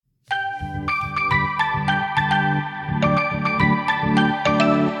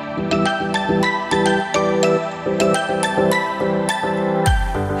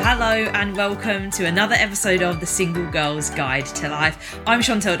and welcome to another episode of the Single Girl's Guide to Life. I'm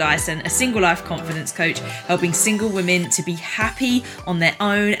Chantel Dyson, a single life confidence coach, helping single women to be happy on their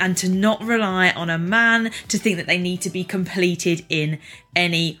own and to not rely on a man to think that they need to be completed in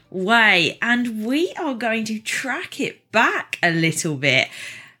any way. And we are going to track it back a little bit,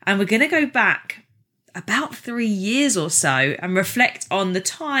 and we're going to go back about 3 years or so and reflect on the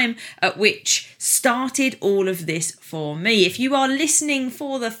time at which started all of this for me. If you are listening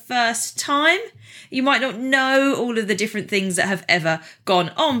for the first time, you might not know all of the different things that have ever gone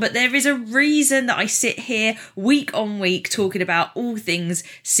on, but there is a reason that I sit here week on week talking about all things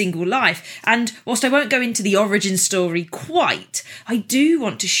single life. And whilst I won't go into the origin story quite, I do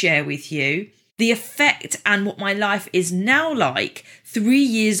want to share with you the effect and what my life is now like 3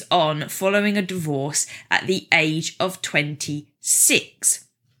 years on following a divorce at the age of 26.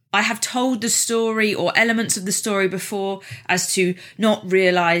 I have told the story or elements of the story before as to not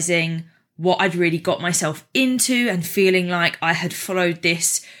realising what I'd really got myself into and feeling like I had followed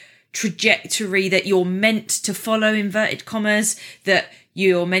this trajectory that you're meant to follow, inverted commas, that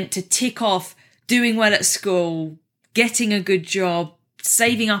you're meant to tick off doing well at school, getting a good job,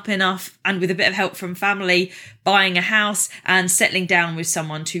 saving up enough and with a bit of help from family, buying a house and settling down with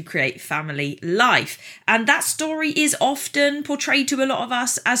someone to create family life. And that story is often portrayed to a lot of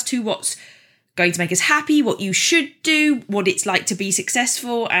us as to what's going to make us happy, what you should do, what it's like to be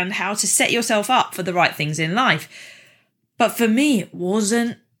successful and how to set yourself up for the right things in life. But for me, it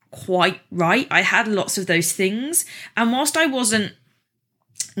wasn't quite right. I had lots of those things. And whilst I wasn't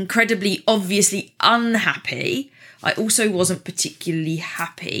incredibly obviously unhappy, I also wasn't particularly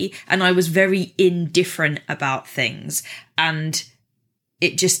happy, and I was very indifferent about things, and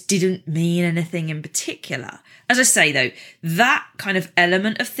it just didn't mean anything in particular. As I say though, that kind of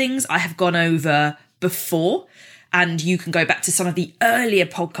element of things I have gone over before, and you can go back to some of the earlier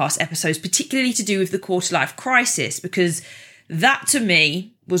podcast episodes, particularly to do with the quarter life crisis, because that to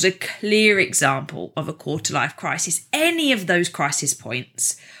me was a clear example of a quarter life crisis. Any of those crisis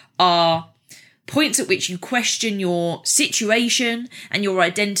points are points at which you question your situation and your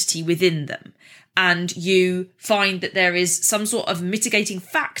identity within them. And you find that there is some sort of mitigating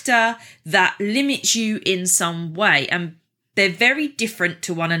factor that limits you in some way. And they're very different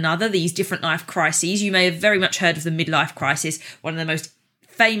to one another, these different life crises. You may have very much heard of the midlife crisis, one of the most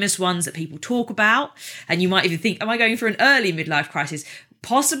famous ones that people talk about. And you might even think, am I going through an early midlife crisis?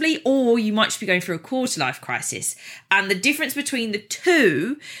 Possibly, or you might just be going through a quarter life crisis. And the difference between the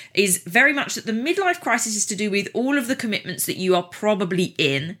two is very much that the midlife crisis is to do with all of the commitments that you are probably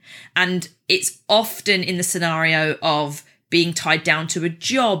in. And it's often in the scenario of being tied down to a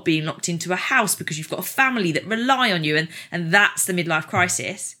job, being locked into a house because you've got a family that rely on you. And that's the midlife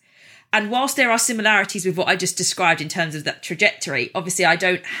crisis. And whilst there are similarities with what I just described in terms of that trajectory, obviously I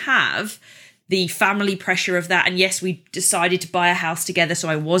don't have the family pressure of that. And yes, we decided to buy a house together, so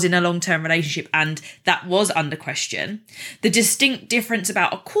I was in a long-term relationship and that was under question. The distinct difference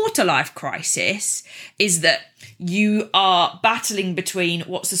about a quarter life crisis is that you are battling between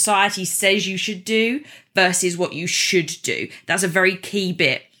what society says you should do versus what you should do. That's a very key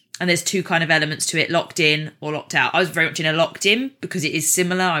bit. And there's two kind of elements to it, locked in or locked out. I was very much in a locked in because it is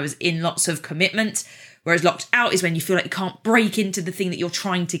similar. I was in lots of commitment, whereas locked out is when you feel like you can't break into the thing that you're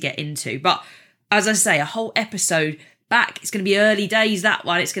trying to get into. But as I say, a whole episode back, it's going to be early days, that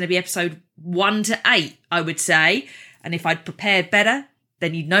one. It's going to be episode 1 to 8, I would say. And if I'd prepared better,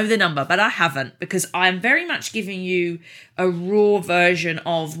 then you'd know the number. But I haven't, because I am very much giving you a raw version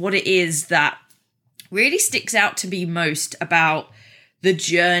of what it is that really sticks out to me most about the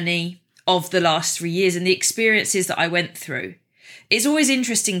journey of the last 3 years and the experiences that I went through. It's always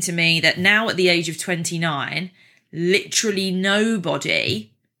interesting to me that now at the age of 29, literally nobody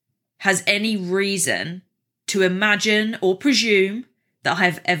has any reason to imagine or presume that I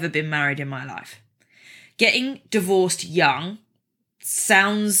have ever been married in my life. Getting divorced young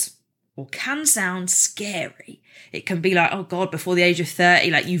sounds or can sound scary. It can be like, oh God, before the age of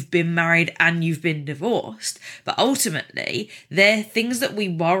 30, like you've been married and you've been divorced. But ultimately, they're things that we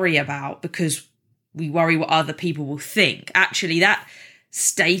worry about because we worry what other people will think. Actually, that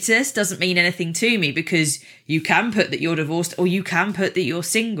status doesn't mean anything to me because you can put that you're divorced or you can put that you're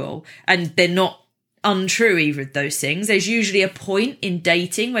single, and they're not untrue, either of those things. There's usually a point in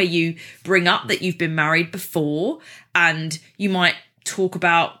dating where you bring up that you've been married before, and you might talk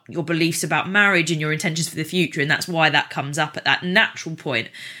about your beliefs about marriage and your intentions for the future, and that's why that comes up at that natural point.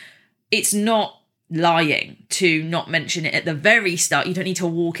 It's not lying to not mention it at the very start. You don't need to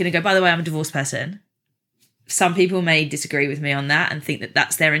walk in and go, by the way, I'm a divorced person. Some people may disagree with me on that and think that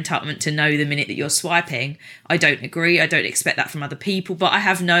that's their entitlement to know the minute that you're swiping. I don't agree. I don't expect that from other people, but I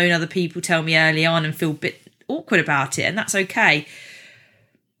have known other people tell me early on and feel a bit awkward about it, and that's okay.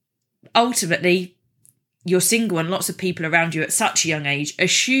 Ultimately, you're single, and lots of people around you at such a young age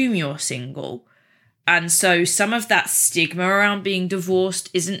assume you're single. And so some of that stigma around being divorced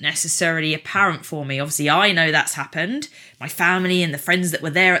isn't necessarily apparent for me. Obviously, I know that's happened. My family and the friends that were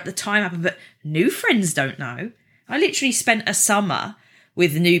there at the time happened, but new friends don't know. I literally spent a summer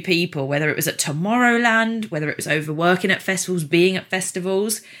with new people, whether it was at Tomorrowland, whether it was over working at festivals, being at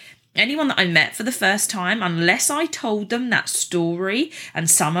festivals. Anyone that I met for the first time, unless I told them that story and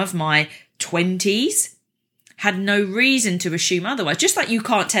some of my 20s, had no reason to assume otherwise. Just like you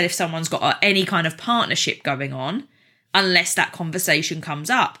can't tell if someone's got any kind of partnership going on unless that conversation comes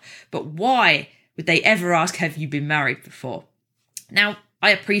up. But why would they ever ask, have you been married before? Now,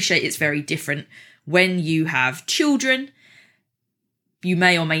 I appreciate it's very different when you have children. You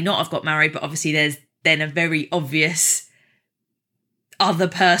may or may not have got married, but obviously there's then a very obvious other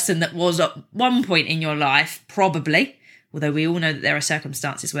person that was at one point in your life, probably. Although we all know that there are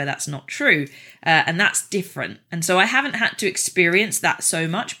circumstances where that's not true, and that's different. And so I haven't had to experience that so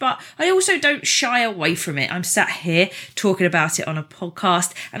much, but I also don't shy away from it. I'm sat here talking about it on a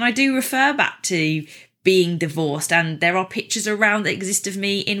podcast, and I do refer back to being divorced, and there are pictures around that exist of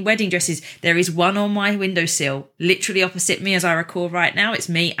me in wedding dresses. There is one on my windowsill, literally opposite me as I record right now. It's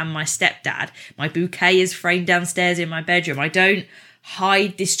me and my stepdad. My bouquet is framed downstairs in my bedroom. I don't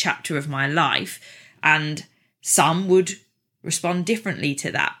hide this chapter of my life, and some would respond differently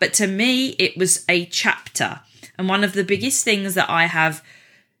to that. But to me, it was a chapter. And one of the biggest things that I have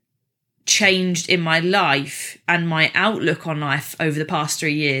changed in my life and my outlook on life over the past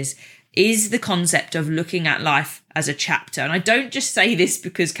 3 years is the concept of looking at life as a chapter. And I don't just say this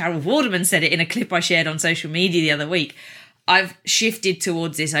because Carol Vorderman said it in a clip I shared on social media the other week. I've shifted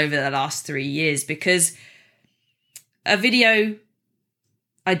towards this over the last 3 years because a video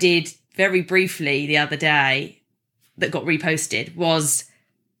I did very briefly the other day that got reposted was,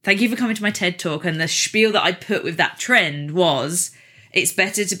 thank you for coming to my TED Talk. And the spiel that I put with that trend was, it's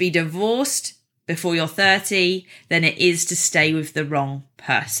better to be divorced before you're 30 than it is to stay with the wrong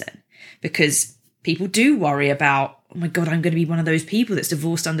person. Because people do worry about, oh my God, I'm going to be one of those people that's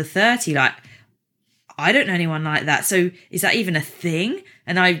divorced under 30. Like, I don't know anyone like that. So is that even a thing?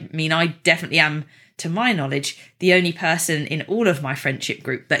 And I mean, I definitely am, to my knowledge, the only person in all of my friendship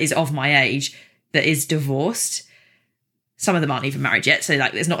group that is of my age that is divorced. Some of them aren't even married yet, so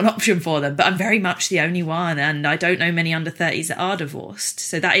like there's not an option for them, but I'm very much the only one, and I don't know many under 30s that are divorced.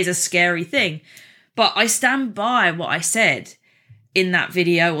 So that is a scary thing. But I stand by what I said in that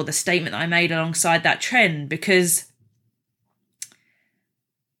video, or the statement that I made alongside that trend, because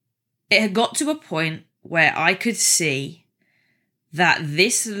it had got to a point where I could see that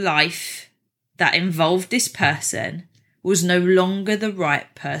this life that involved this person was no longer the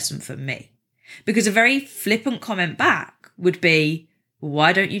right person for me. Because a very flippant comment back would be,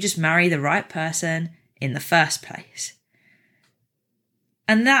 why don't you just marry the right person in the first place?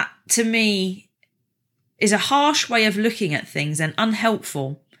 And that, to me, is a harsh way of looking at things and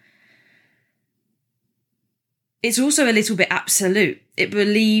unhelpful. It's also a little bit absolute. It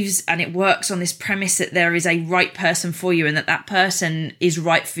believes and it works on this premise that there is a right person for you and that that person is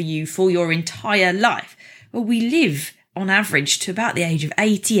right for you for your entire life. Well, we live on average to about the age of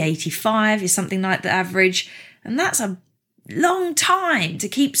 80, 85 is something like the average. And that's a long time to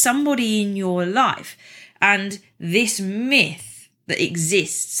keep somebody in your life. And this myth that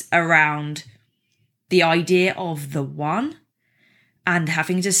exists around the idea of the one and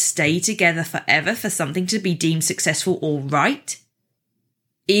having to stay together forever for something to be deemed successful or right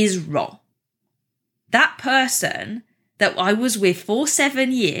is wrong. That person that I was with for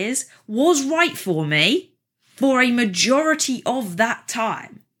 7 years was right for me for a majority of that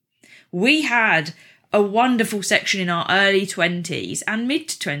time. We had a wonderful section in our early 20s and mid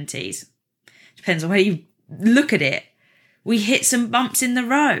 20s. Depends on where you look at it. We hit some bumps in the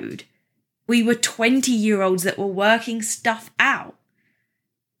road. We were 20-year-olds that were working stuff out.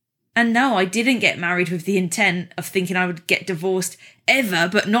 And no, I didn't get married with the intent of thinking I would get divorced ever,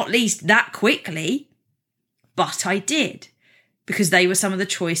 but not least that quickly. But I did, because they were some of the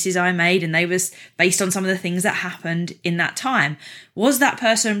choices I made and they was based on some of the things that happened in that time. Was that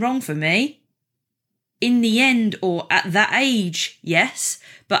person wrong for me? In the end, or at that age, yes.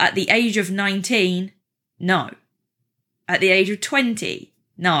 But at the age of 19, no. At the age of 20,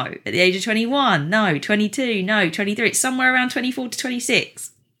 no. At the age of 21, no. 22, no. 23, it's somewhere around 24 to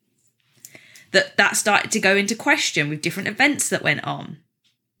 26. That started to go into question with different events that went on.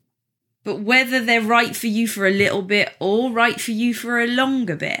 But whether they're right for you for a little bit or right for you for a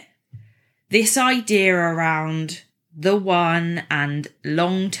longer bit, this idea around the one and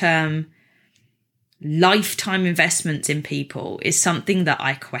long-term lifetime investments in people is something that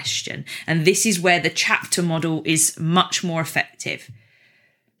I question. And this is where the chapter model is much more effective.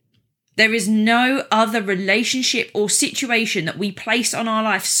 There is no other relationship or situation that we place on our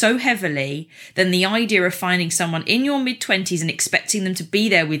life so heavily than the idea of finding someone in your mid-20s and expecting them to be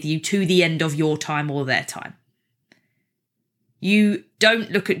there with you to the end of your time or their time. You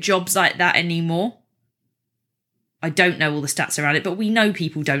don't look at jobs like that anymore. I don't know all the stats around it, but we know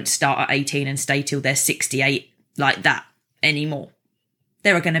people don't start at 18 and stay till they're 68 like that anymore.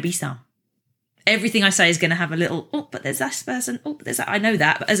 There are going to be some. Everything I say is going to have a little, oh, but there's this person, oh, but there's that. I know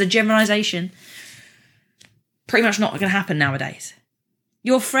that, but as a generalisation, pretty much not going to happen nowadays.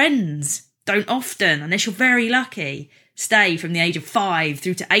 Your friends don't often, unless you're very lucky, stay from the age of 5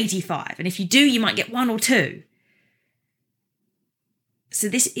 through to 85. And if you do, you might get 1 or 2. So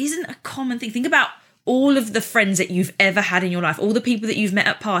this isn't a common thing. Think about all of the friends that you've ever had in your life, all the people that you've met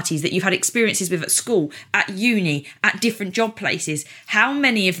at parties, that you've had experiences with at school, at uni, at different job places. How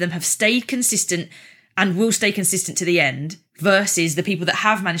many of them have stayed consistent and will stay consistent to the end versus the people that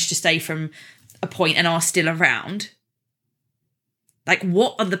have managed to stay from a point and are still around? Like,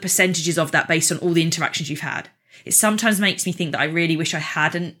 what are the percentages of that based on all the interactions you've had? It sometimes makes me think that I really wish I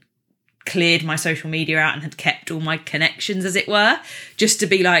hadn't cleared my social media out and had kept all my connections, as it were, just to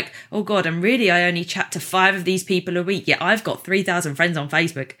be like, oh God, I only chat to 5 of these people a week. Yeah, I've got 3,000 friends on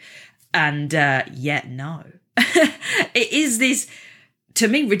Facebook. And no. It is this, to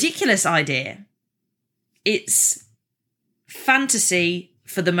me, ridiculous idea. It's fantasy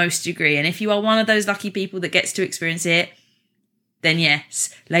for the most degree. And if you are one of those lucky people that gets to experience it, then yes,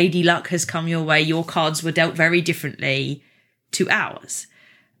 Lady Luck has come your way. Your cards were dealt very differently to ours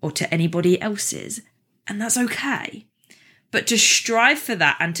or to anybody else's. And that's okay. But to strive for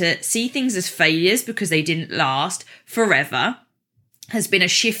that and to see things as failures because they didn't last forever has been a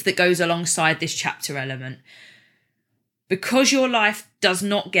shift that goes alongside this chapter element. Because your life does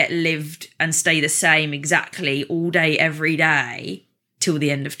not get lived and stay the same exactly all day, every day, till the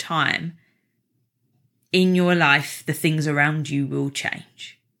end of time, in your life, the things around you will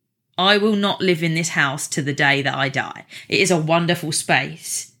change. I will not live in this house to the day that I die. It is a wonderful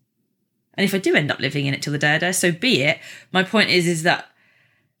space. And if I do end up living in it till the day I die, so be it. My point is that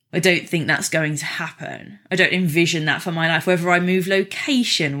I don't think that's going to happen. I don't envision that for my life. Whether I move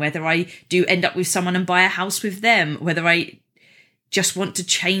location, whether I do end up with someone and buy a house with them, whether I just want to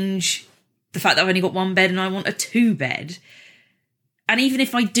change the fact that I've only got 1 bed and I want a 2 bed. And even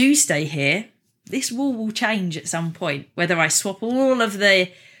if I do stay here, this wall will change at some point. Whether I swap all of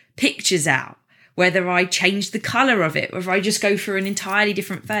the pictures out, whether I change the colour of it, whether I just go through an entirely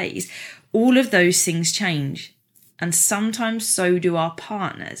different phase, all of those things change. And sometimes so do our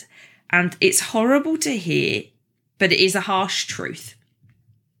partners. And it's horrible to hear, but it is a harsh truth.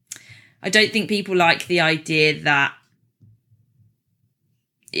 I don't think people like the idea that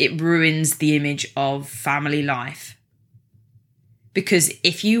it ruins the image of family life. Because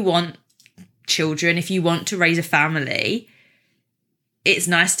if you want children, if you want to raise a family, it's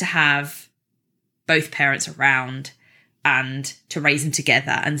nice to have both parents around and to raise them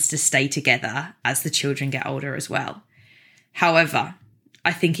together and to stay together as the children get older as well. However,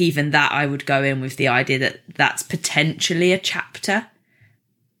 I think even that I would go in with the idea that that's potentially a chapter,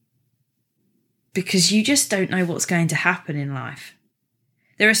 because you just don't know what's going to happen in life.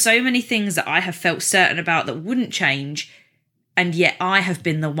 There are so many things that I have felt certain about that wouldn't change, and yet I have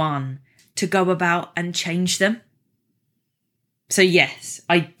been the one to go about and change them. So yes,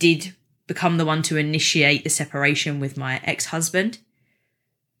 I did become the one to initiate the separation with my ex-husband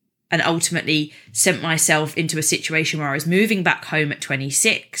and ultimately sent myself into a situation where I was moving back home at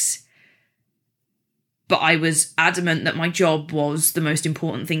 26. But I was adamant that my job was the most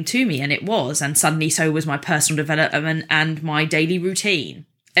important thing to me, and it was. And suddenly so was my personal development and my daily routine.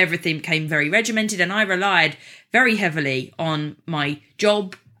 Everything became very regimented, and I relied very heavily on my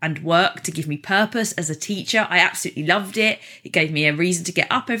job and work to give me purpose as a teacher. I absolutely loved it. It gave me a reason to get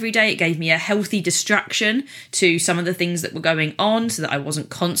up every day. It gave me a healthy distraction to some of the things that were going on so that I wasn't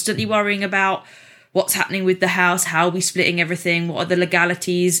constantly worrying about what's happening with the house, how are we splitting everything, what are the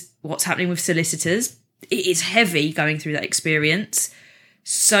legalities, what's happening with solicitors. It is heavy going through that experience.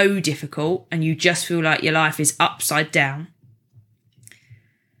 So difficult, and you just feel like your life is upside down.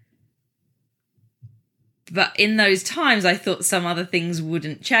 But in those times, I thought some other things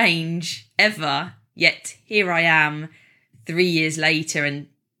wouldn't change ever. Yet here I am 3 years later and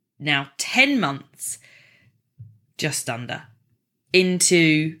now 10 months, just under,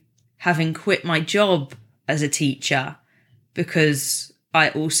 into having quit my job as a teacher, because I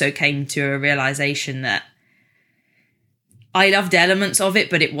also came to a realization that I loved elements of it,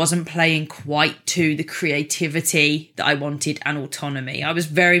 but it wasn't playing quite to the creativity that I wanted and autonomy. I was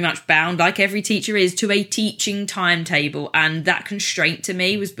very much bound, like every teacher is, to a teaching timetable, and that constraint to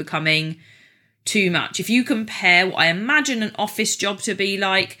me was becoming too much. If you compare what I imagine an office job to be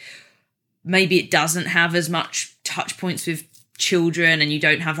like, maybe it doesn't have as much touch points with children and you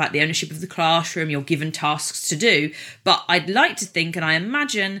don't have like the ownership of the classroom, you're given tasks to do. But I'd like to think, and I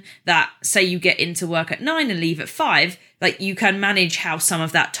imagine that, say you get into work at 9 and leave at 5, like you can manage how some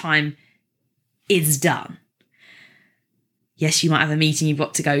of that time is done. Yes, you might have a meeting you've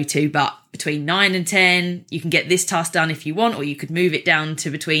got to go to, but between 9 and 10, you can get this task done if you want, or you could move it down to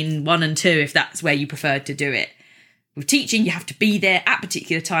between 1 and 2 if that's where you prefer to do it. With teaching, you have to be there at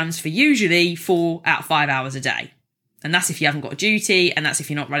particular times for usually 4 out of 5 hours a day. And that's if you haven't got a duty, and that's if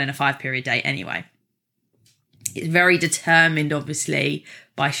you're not running a 5-period day anyway. It's very determined, obviously,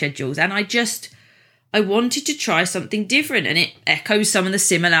 by schedules. And I wanted to try something different, and it echoes some of the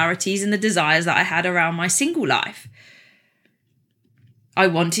similarities and the desires that I had around my single life. I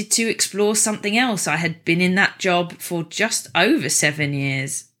wanted to explore something else. I had been in that job for just over 7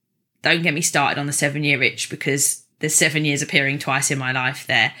 years. Don't get me started on the 7-year itch, because there's 7 years appearing twice in my life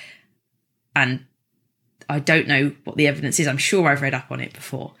there. And I don't know what the evidence is. I'm sure I've read up on it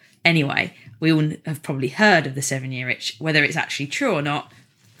before. Anyway, we all have probably heard of the 7-year itch. Whether it's actually true or not,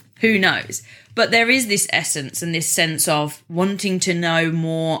 who knows? But there is this essence and this sense of wanting to know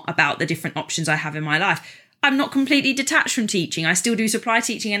more about the different options I have in my life. I'm not completely detached from teaching. I still do supply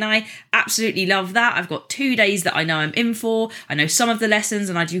teaching, and I absolutely love that. I've got 2 days that I know I'm in for. I know some of the lessons,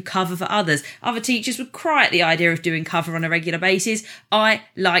 and I do cover for others. Other teachers would cry at the idea of doing cover on a regular basis. I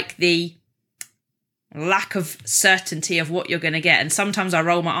like the lack of certainty of what you're going to get. And sometimes I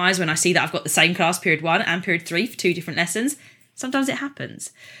roll my eyes when I see that I've got the same class period 1 and period 3 for 2 different lessons. Sometimes it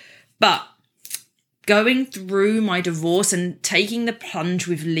happens. But going through my divorce and taking the plunge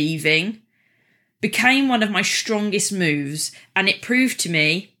with leaving became one of my strongest moves, and it proved to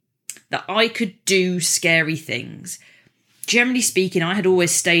me that I could do scary things. Generally speaking, I had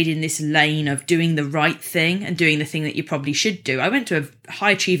always stayed in this lane of doing the right thing and doing the thing that you probably should do. I went to a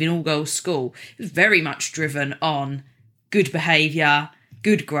high-achieving all-girls school. It was very much driven on good behaviour,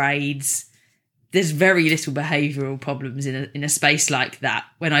 good grades. There's very little behavioural problems in a space like that.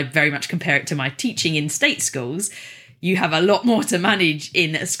 When I very much compare it to my teaching in state schools, you have a lot more to manage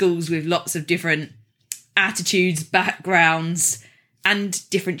in schools with lots of different attitudes, backgrounds, and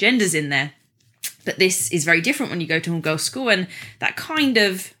different genders in there. But this is very different when you go to an all-girls school, and that kind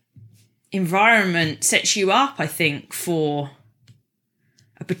of environment sets you up, I think, for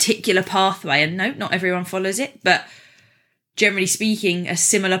a particular pathway. And no, not everyone follows it, but generally speaking, a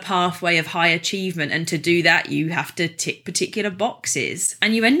similar pathway of high achievement. And to do that, you have to tick particular boxes,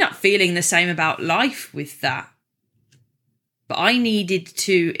 and you end up feeling the same about life with that. But I needed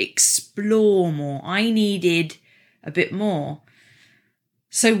to explore more. I needed a bit more.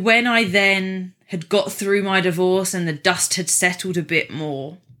 So when I then had got through my divorce and the dust had settled a bit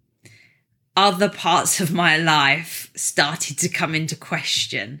more, other parts of my life started to come into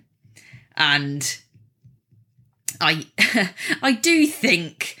question. And I do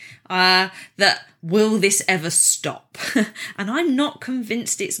think that will this ever stop? And I'm not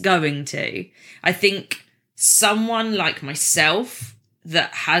convinced it's going to. I think someone like myself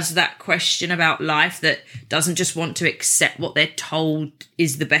that has that question about life, that doesn't just want to accept what they're told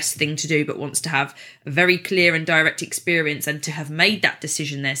is the best thing to do, but wants to have a very clear and direct experience and to have made that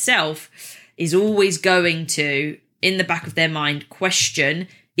decision themselves, is always going to, in the back of their mind, question,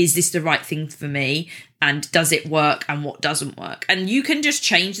 is this the right thing for me? And does it work, and what doesn't work? And you can just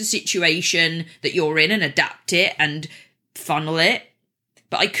change the situation that you're in and adapt it and funnel it.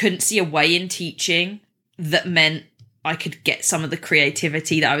 But I couldn't see a way in teaching that meant I could get some of the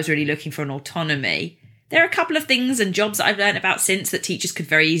creativity that I was really looking for, and autonomy. There are a couple of things and jobs that I've learned about since that teachers could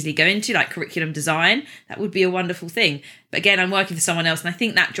very easily go into, like curriculum design. That would be a wonderful thing. But again, I'm working for someone else, and I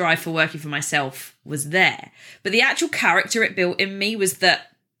think that drive for working for myself was there. But the actual character it built in me was that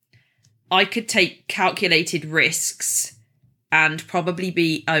I could take calculated risks and probably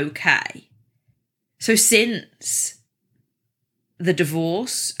be okay. So since the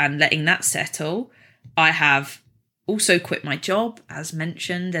divorce and letting that settle, I have also quit my job, as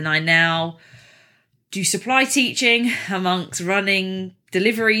mentioned, and I now do supply teaching amongst running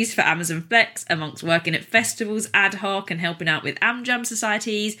deliveries for Amazon Flex, amongst working at festivals ad hoc and helping out with AmJam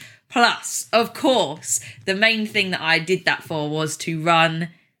societies. Plus, of course, the main thing that I did that for was to run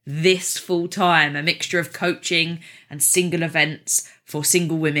this full time, a mixture of coaching and single events for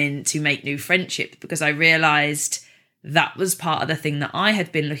single women to make new friendships, because I realised that was part of the thing that I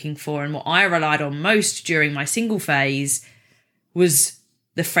had been looking for, and what I relied on most during my single phase was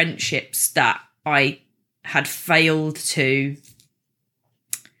the friendships that I had failed to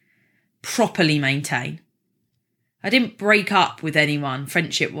properly maintain. I didn't break up with anyone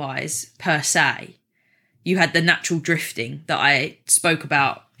friendship-wise per se. You had the natural drifting that I spoke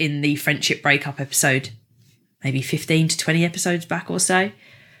about in the friendship breakup episode, maybe 15 to 20 episodes back or so.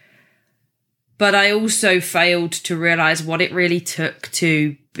 But I also failed to realise what it really took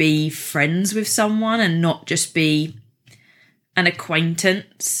to be friends with someone and not just be an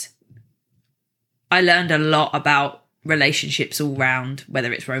acquaintance. I learned a lot about relationships all round,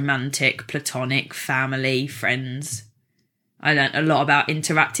 whether it's romantic, platonic, family, friends. I learned a lot about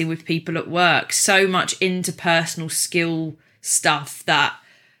interacting with people at work, so much interpersonal skill stuff that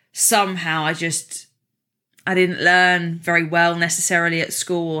somehow I didn't learn very well necessarily at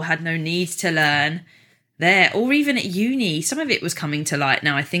school, or had no need to learn there, or even at uni. Some of it was coming to light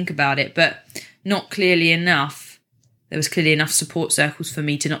now I think about it, but not clearly enough. There was clearly enough support circles for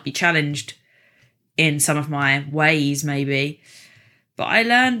me to not be challenged in some of my ways, maybe. But I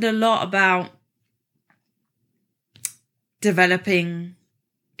learned a lot about developing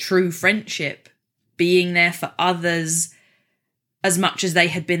true friendship, being there for others as much as they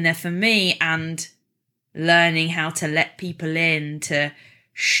had been there for me, and learning how to let people in, to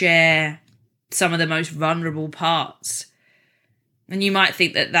share some of the most vulnerable parts. And you might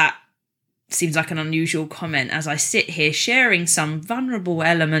think that that seems like an unusual comment as I sit here sharing some vulnerable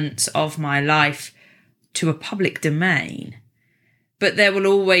elements of my life to a public domain. But there will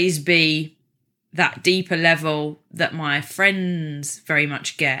always be that deeper level that my friends very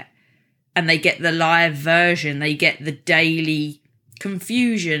much get. And they get the live version. They get the daily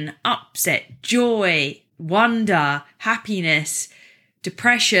confusion, upset, joy, wonder, happiness,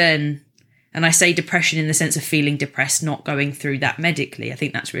 depression. And I say depression in the sense of feeling depressed, not going through that medically. I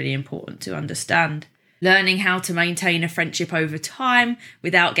think that's really important to understand. Learning how to maintain a friendship over time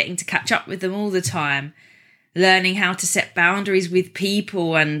without getting to catch up with them all the time. Learning how to set boundaries with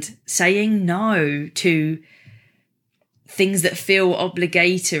people and saying no to things that feel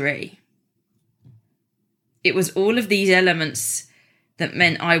obligatory. It was all of these elements that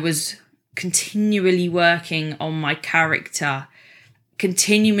meant I was continually working on my character,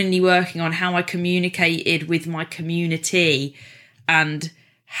 continually working on how I communicated with my community and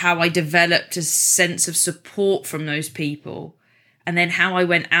how I developed a sense of support from those people. And then how I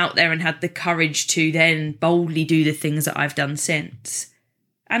went out there and had the courage to then boldly do the things that I've done since.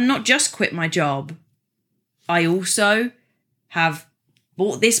 And not just quit my job. I also have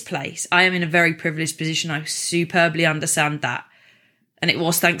bought this place. I am in a very privileged position. I superbly understand that. And it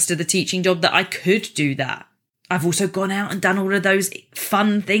was thanks to the teaching job that I could do that. I've also gone out and done all of those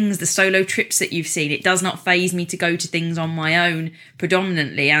fun things, the solo trips that you've seen. It does not faze me to go to things on my own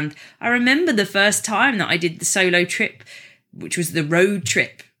predominantly. And I remember the first time that I did the solo trip, which was the road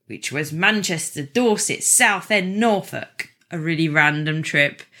trip, which was Manchester, Dorset, Southend, Norfolk. A really random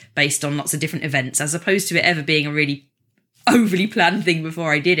trip based on lots of different events, as opposed to it ever being a really overly planned thing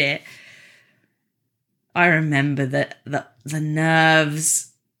before I did it. I remember the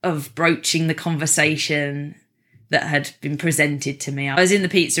nerves of broaching the conversation that had been presented to me. I was in the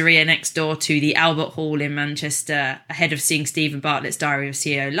pizzeria next door to the Albert Hall in Manchester, ahead of seeing Stephen Bartlett's Diary of a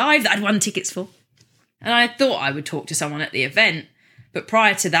CEO live that I'd won tickets for. And I thought I would talk to someone at the event. But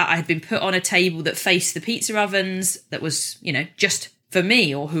prior to that, I had been put on a table that faced the pizza ovens that was, just for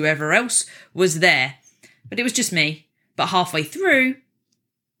me or whoever else was there. But it was just me. But halfway through,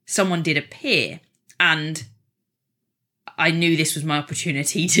 someone did appear. And I knew this was my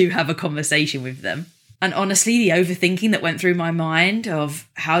opportunity to have a conversation with them. And honestly, the overthinking that went through my mind of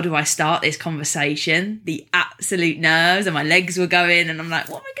how do I start this conversation, the absolute nerves, and my legs were going and I'm like,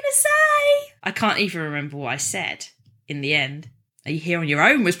 what am I going to say? I can't even remember what I said in the end. Are you here on your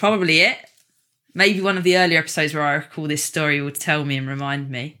own was probably it. Maybe one of the earlier episodes where I recall this story would tell me and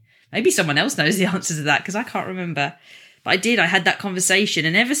remind me. Maybe someone else knows the answer to that because I can't remember. But I had that conversation.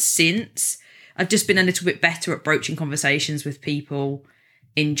 And ever since, I've just been a little bit better at broaching conversations with people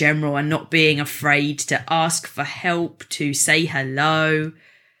in general and not being afraid to ask for help, to say hello.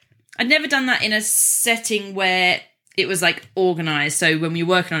 I'd never done that in a setting where it was like organised. So when we're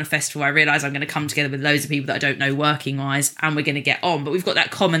working on a festival, I realise I'm going to come together with loads of people that I don't know working wise and we're going to get on. But we've got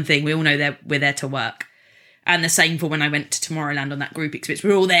that common thing. We all know that we're there to work. And the same for when I went to Tomorrowland on that group experience.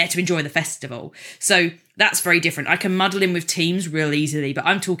 We're all there to enjoy the festival. So that's very different. I can muddle in with teams real easily, but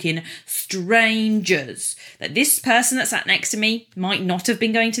I'm talking strangers. That this person that sat next to me might not have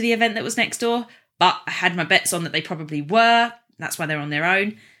been going to the event that was next door, but I had my bets on that they probably were. That's why they're on their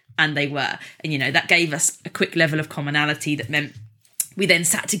own. And they were. And, that gave us a quick level of commonality that meant we then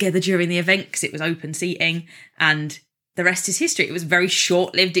sat together during the event because it was open seating, and the rest is history. It was a very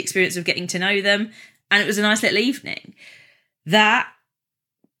short-lived experience of getting to know them, and it was a nice little evening. That,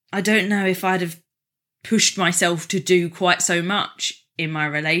 I don't know if I'd have pushed myself to do quite so much in my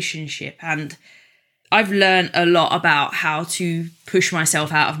relationship. And I've learned a lot about how to push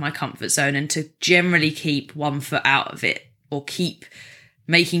myself out of my comfort zone and to generally keep one foot out of it, or keep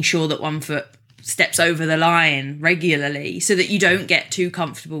making sure that one foot steps over the line regularly so that you don't get too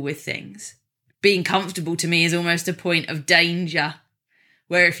comfortable with things. Being comfortable to me is almost a point of danger,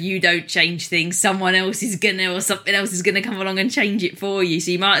 where if you don't change things, someone else is or something else is gonna come along and change it for you.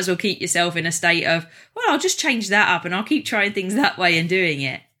 So you might as well keep yourself in a state of, well, I'll just change that up and I'll keep trying things that way and doing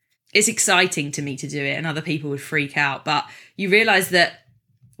it. It's exciting to me to do it, and other people would freak out, but you realise that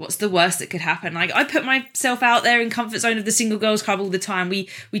what's the worst that could happen? Like, I put myself out there in comfort zone of the Single Girls Club all the time.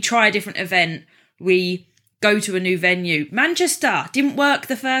 We try a different event. We go to a new venue. Manchester didn't work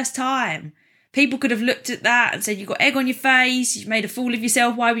the first time. People could have looked at that and said, you've got egg on your face, you've made a fool of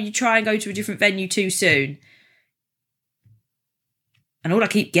yourself, why would you try and go to a different venue too soon? And all I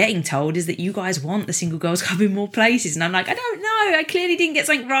keep getting told is that you guys want the Single Girls Club in more places. And I'm like, I don't know. I clearly didn't get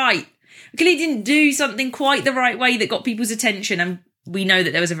something right. I clearly didn't do something quite the right way that got people's attention. And we know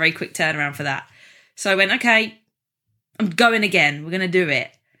that there was a very quick turnaround for that. So I went, okay, I'm going again. We're going to do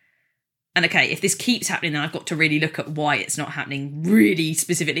it. And okay, if this keeps happening, then I've got to really look at why it's not happening really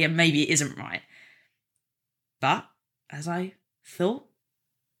specifically, and maybe it isn't right. But as I thought,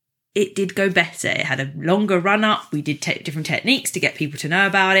 it did go better. It had a longer run up. We did different techniques to get people to know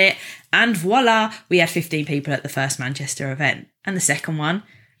about it. And voila, we had 15 people at the first Manchester event. And the second one,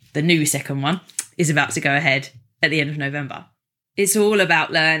 the new second one, is about to go ahead at the end of November. It's all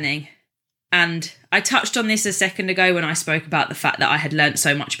about learning. And I touched on this a second ago when I spoke about the fact that I had learnt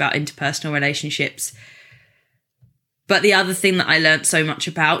so much about interpersonal relationships. But the other thing that I learnt so much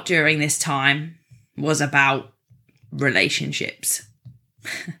about during this time was about relationships.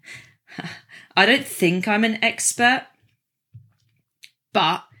 I don't think I'm an expert,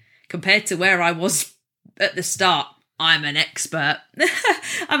 but compared to where I was at the start, I'm an expert.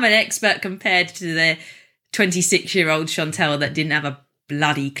 I'm an expert compared to the 26-year-old Chantel that didn't have a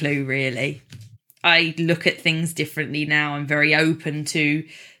bloody clue, really. I look at things differently now. I'm very open to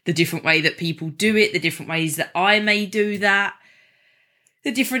the different way that people do it, the different ways that I may do that,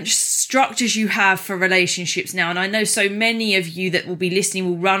 the different structures you have for relationships now. And I know so many of you that will be listening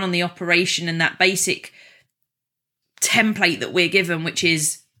will run on the operation and that basic template that we're given, which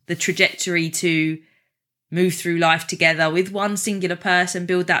is the trajectory to move through life together with one singular person,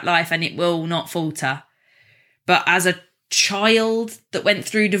 build that life, and it will not falter. But as a child that went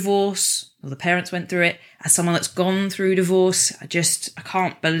through divorce, or the parents went through it, as someone that's gone through divorce, I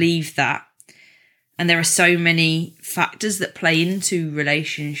can't believe that. And there are so many factors that play into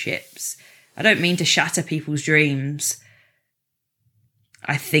relationships. I don't mean to shatter people's dreams.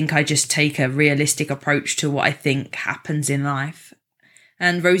 I think I just take a realistic approach to what I think happens in life.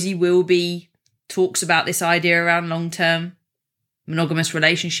 And Rosie Wilby talks about this idea around long-term monogamous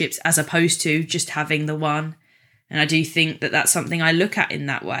relationships as opposed to just having the one. And I do think that that's something I look at in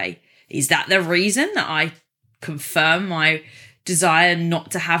that way. Is that the reason that I confirm my desire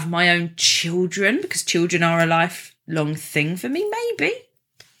not to have my own children? Because children are a lifelong thing for me, maybe.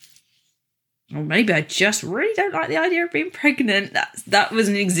 Or maybe I just really don't like the idea of being pregnant. That was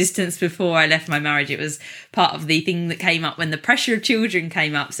in existence before I left my marriage. It was part of the thing that came up when the pressure of children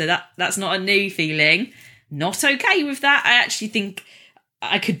came up. So that's not a new feeling. Not okay with that. I actually think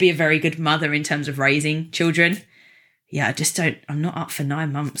I could be a very good mother in terms of raising children. Yeah, I'm not up for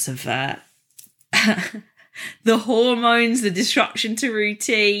 9 months of the hormones, the disruption to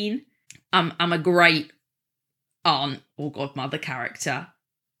routine. I'm a great aunt or godmother character.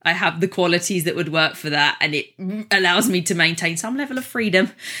 I have the qualities that would work for that, and it allows me to maintain some level of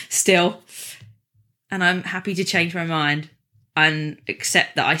freedom still. And I'm happy to change my mind and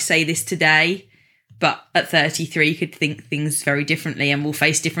accept that I say this today, but at 33 could think things very differently and will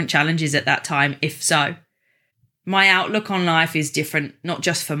face different challenges at that time, if so. My outlook on life is different, not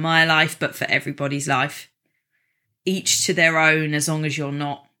just for my life, but for everybody's life. Each to their own, as long as you're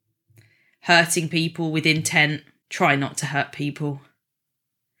not hurting people with intent. Try not to hurt people.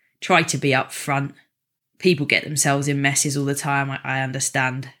 Try to be upfront. People get themselves in messes all the time, I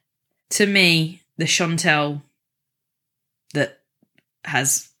understand. To me, the Chantel that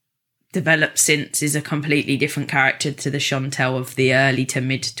has developed since is a completely different character to the Chantel of the early to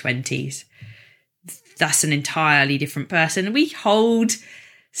mid-20s. That's an entirely different person. We hold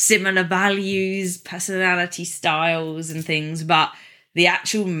similar values, personality styles and things, but the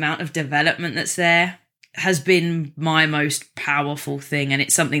actual amount of development that's there has been my most powerful thing, and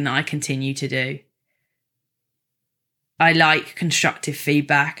it's something that I continue to do. I like constructive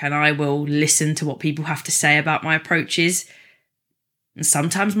feedback, and I will listen to what people have to say about my approaches. And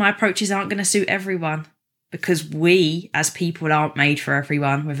sometimes my approaches aren't going to suit everyone, because we as people aren't made for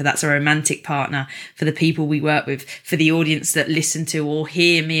everyone, whether that's a romantic partner, for the people we work with, for the audience that listen to or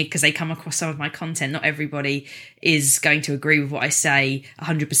hear me because they come across some of my content. Not everybody is going to agree with what I say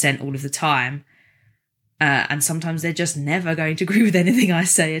 100% all of the time. And sometimes they're just never going to agree with anything I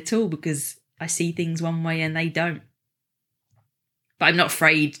say at all, because I see things one way and they don't. But I'm not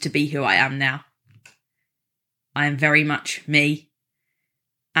afraid to be who I am now. I am very much me,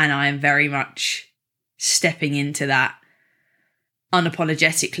 and I am very much stepping into that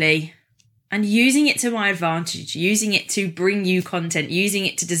unapologetically and using it to my advantage, using it to bring you content, using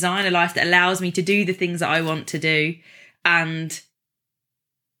it to design a life that allows me to do the things that I want to do and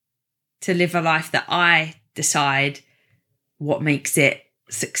to live a life that I decide what makes it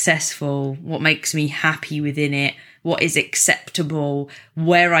successful, what makes me happy within it, what is acceptable,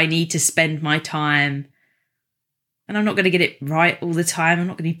 where I need to spend my time. And I'm not going to get it right all the time. I'm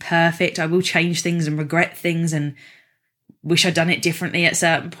not going to be perfect. I will change things and regret things and wish I'd done it differently at a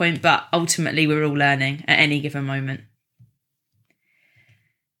certain point. But ultimately, we're all learning at any given moment.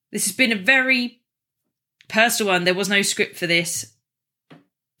 This has been a very personal one. There was no script for this.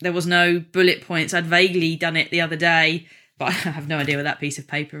 There was no bullet points. I'd vaguely done it the other day, but I have no idea what that piece of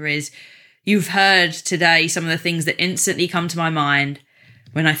paper is. You've heard today some of the things that instantly come to my mind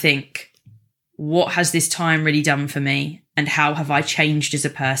when I think, what has this time really done for me? And how have I changed as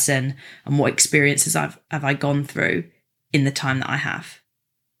a person? And what experiences have I gone through in the time that I have?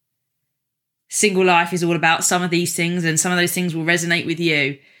 Single life is all about some of these things, and some of those things will resonate with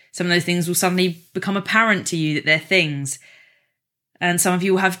you. Some of those things will suddenly become apparent to you that they're things. And some of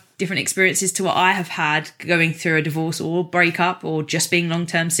you will have different experiences to what I have had going through a divorce or breakup or just being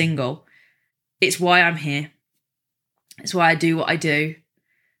long-term single. It's why I'm here. It's why I do what I do.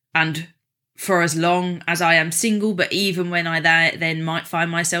 And for as long as I am single, but even when I then might find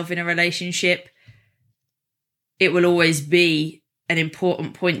myself in a relationship, it will always be an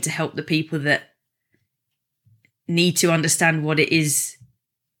important point to help the people that need to understand what it is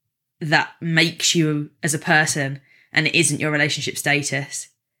that makes you as a person. And it isn't your relationship status.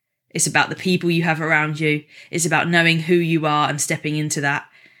 It's about the people you have around you. It's about knowing who you are and stepping into that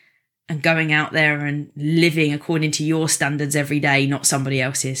and going out there and living according to your standards every day, not somebody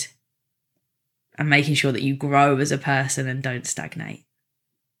else's. And making sure that you grow as a person and don't stagnate.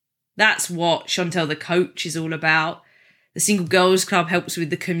 That's what Chantel the coach is all about. The Single Girls Club helps with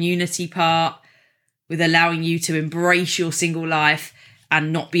the community part, with allowing you to embrace your single life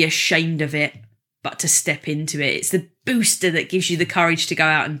and not be ashamed of it, but to step into it. It's the booster that gives you the courage to go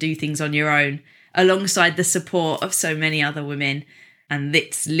out and do things on your own, alongside the support of so many other women. And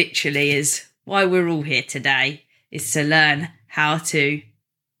this literally is why we're all here today, is to learn how to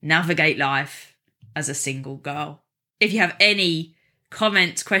navigate life as a single girl. If you have any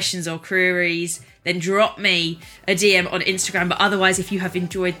comments, questions or queries, then drop me a DM on Instagram. But otherwise, if you have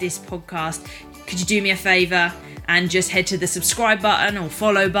enjoyed this podcast, could you do me a favour and just head to the subscribe button or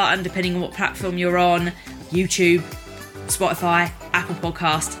follow button, depending on what platform you're on, YouTube, Spotify, Apple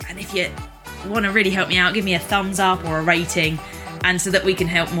Podcast. And if you want to really help me out, give me a thumbs up or a rating, and so that we can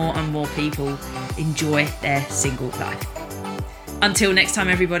help more and more people enjoy their single life. Until next time,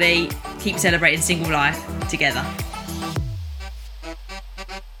 everybody, keep celebrating single life together.